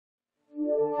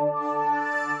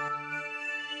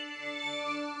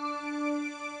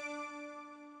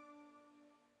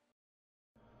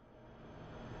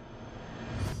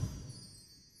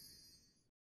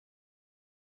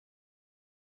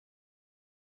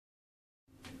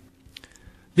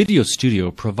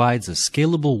VideoStudio provides a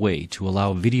scalable way to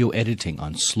allow video editing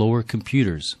on slower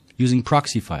computers using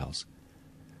proxy files.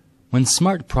 When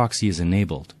Smart Proxy is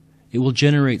enabled, it will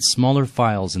generate smaller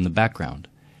files in the background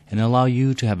and allow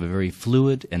you to have a very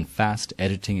fluid and fast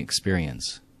editing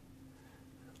experience.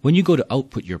 When you go to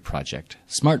output your project,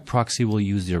 Smart Proxy will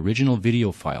use the original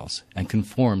video files and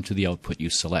conform to the output you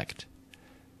select.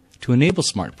 To enable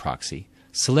Smart Proxy,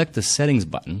 select the Settings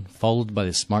button followed by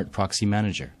the Smart Proxy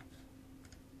Manager.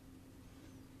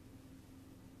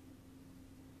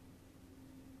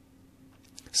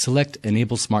 Select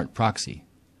Enable Smart Proxy.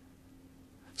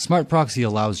 Smart Proxy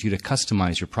allows you to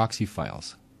customize your proxy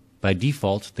files. By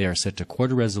default, they are set to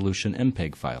quarter resolution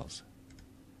MPEG files.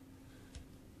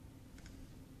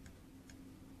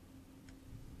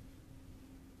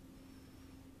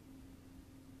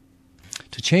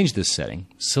 To change this setting,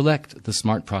 select the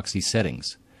Smart Proxy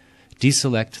Settings.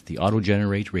 Deselect the Auto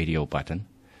Generate radio button,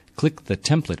 click the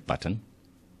Template button,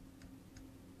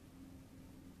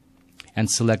 and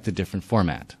select a different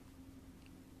format.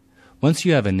 Once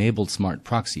you have enabled Smart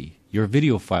Proxy, your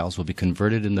video files will be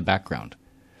converted in the background.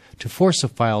 To force a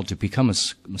file to become a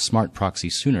Smart Proxy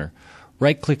sooner,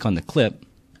 right-click on the clip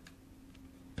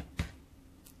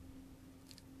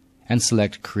and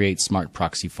select Create Smart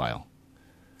Proxy File.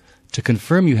 To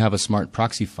confirm you have a Smart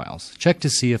Proxy file, check to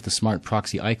see if the Smart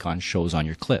Proxy icon shows on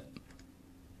your clip.